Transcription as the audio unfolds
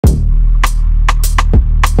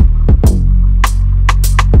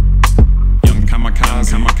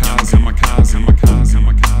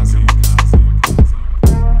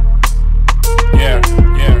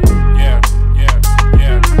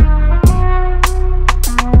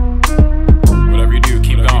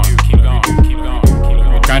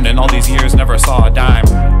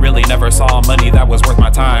was worth my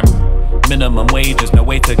time. Minimum wage is no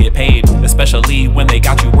way to get paid, especially when they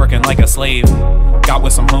got you working like a slave. Got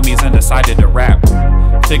with some homies and decided to rap.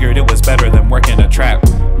 Figured it was better than working a trap.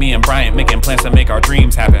 Me and Bryant making plans to make our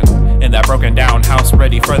dreams happen. In that broken down house,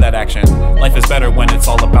 ready for that action. Life is better when it's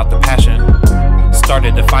all about the passion.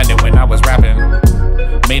 Started to find it when I was rapping.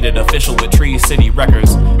 Made it official with Tree City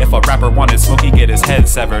Records. If a rapper wanted smoke, he'd get his head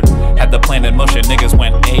severed. Had the plan in motion, niggas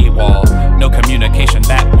went AWOL. No communication,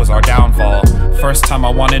 that was our downfall. First time I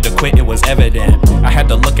wanted to quit, it was evident. I had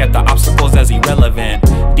to look at the obstacles as irrelevant.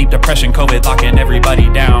 Deep depression, COVID locking everybody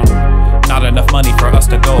down. Not enough money for us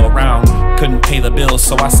to go around. Couldn't pay the bills,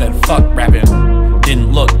 so I said fuck rapping.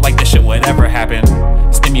 Didn't look like this shit would ever happen.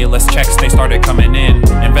 Stimulus checks, they started coming in.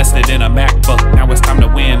 Invested in a MacBook, now it's time to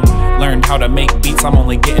win. Learned how to make beats, I'm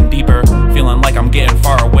only getting deeper. Feeling like I'm getting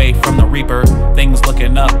far away from the reaper. Things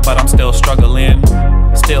looking up, but I'm still struggling.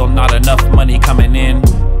 Still not enough money coming in.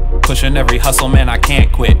 Pushing every hustle, man, I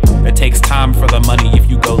can't quit. It takes time for the money if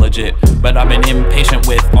you go legit. But I've been impatient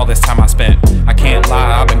with all this time I spent. I can't lie,